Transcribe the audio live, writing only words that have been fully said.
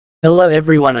Hello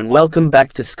everyone and welcome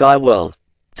back to Sky World.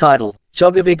 Title: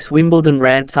 Djokovic's Wimbledon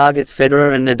rant targets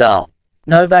Federer and Nadal.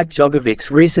 Novak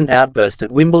Djokovic's recent outburst at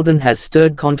Wimbledon has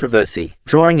stirred controversy,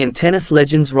 drawing in tennis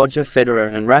legends Roger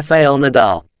Federer and Rafael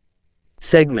Nadal.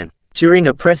 Segment: During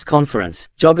a press conference,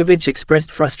 Djokovic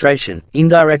expressed frustration,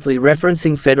 indirectly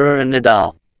referencing Federer and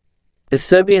Nadal. The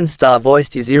Serbian star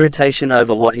voiced his irritation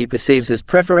over what he perceives as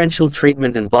preferential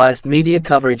treatment and biased media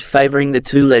coverage favoring the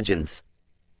two legends.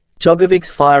 Djokovic's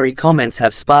fiery comments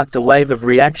have sparked a wave of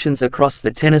reactions across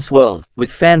the tennis world,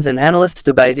 with fans and analysts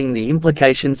debating the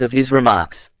implications of his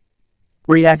remarks.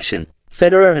 Reaction: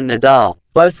 Federer and Nadal,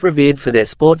 both revered for their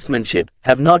sportsmanship,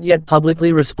 have not yet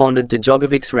publicly responded to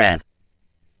Djokovic's rant.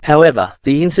 However,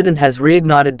 the incident has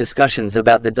reignited discussions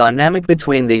about the dynamic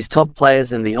between these top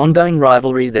players and the ongoing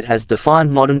rivalry that has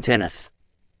defined modern tennis.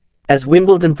 As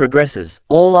Wimbledon progresses,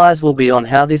 all eyes will be on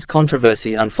how this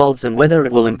controversy unfolds and whether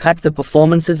it will impact the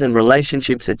performances and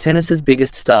relationships of tennis's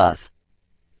biggest stars.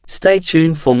 Stay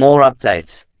tuned for more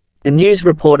updates. A news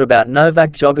report about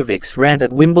Novak Djokovic's rant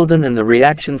at Wimbledon and the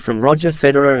reaction from Roger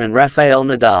Federer and Rafael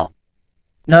Nadal.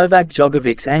 Novak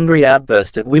Djokovic's angry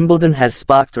outburst at Wimbledon has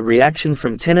sparked a reaction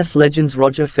from tennis legends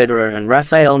Roger Federer and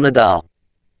Rafael Nadal.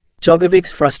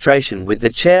 Djokovic's frustration with the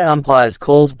chair umpire's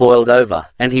calls boiled over,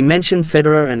 and he mentioned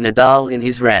Federer and Nadal in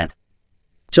his rant.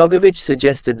 Djokovic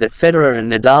suggested that Federer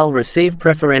and Nadal receive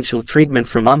preferential treatment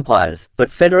from umpires,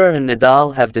 but Federer and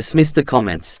Nadal have dismissed the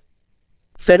comments.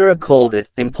 Federer called it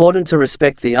important to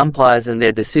respect the umpires and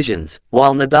their decisions,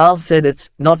 while Nadal said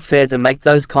it's not fair to make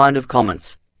those kind of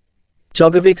comments.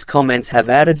 Djokovic's comments have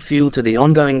added fuel to the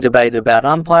ongoing debate about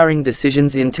umpiring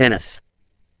decisions in tennis.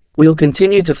 We'll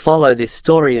continue to follow this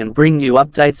story and bring you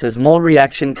updates as more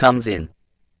reaction comes in.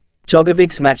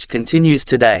 Djokovic's match continues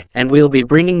today, and we'll be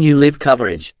bringing you live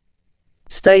coverage.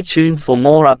 Stay tuned for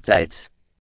more updates.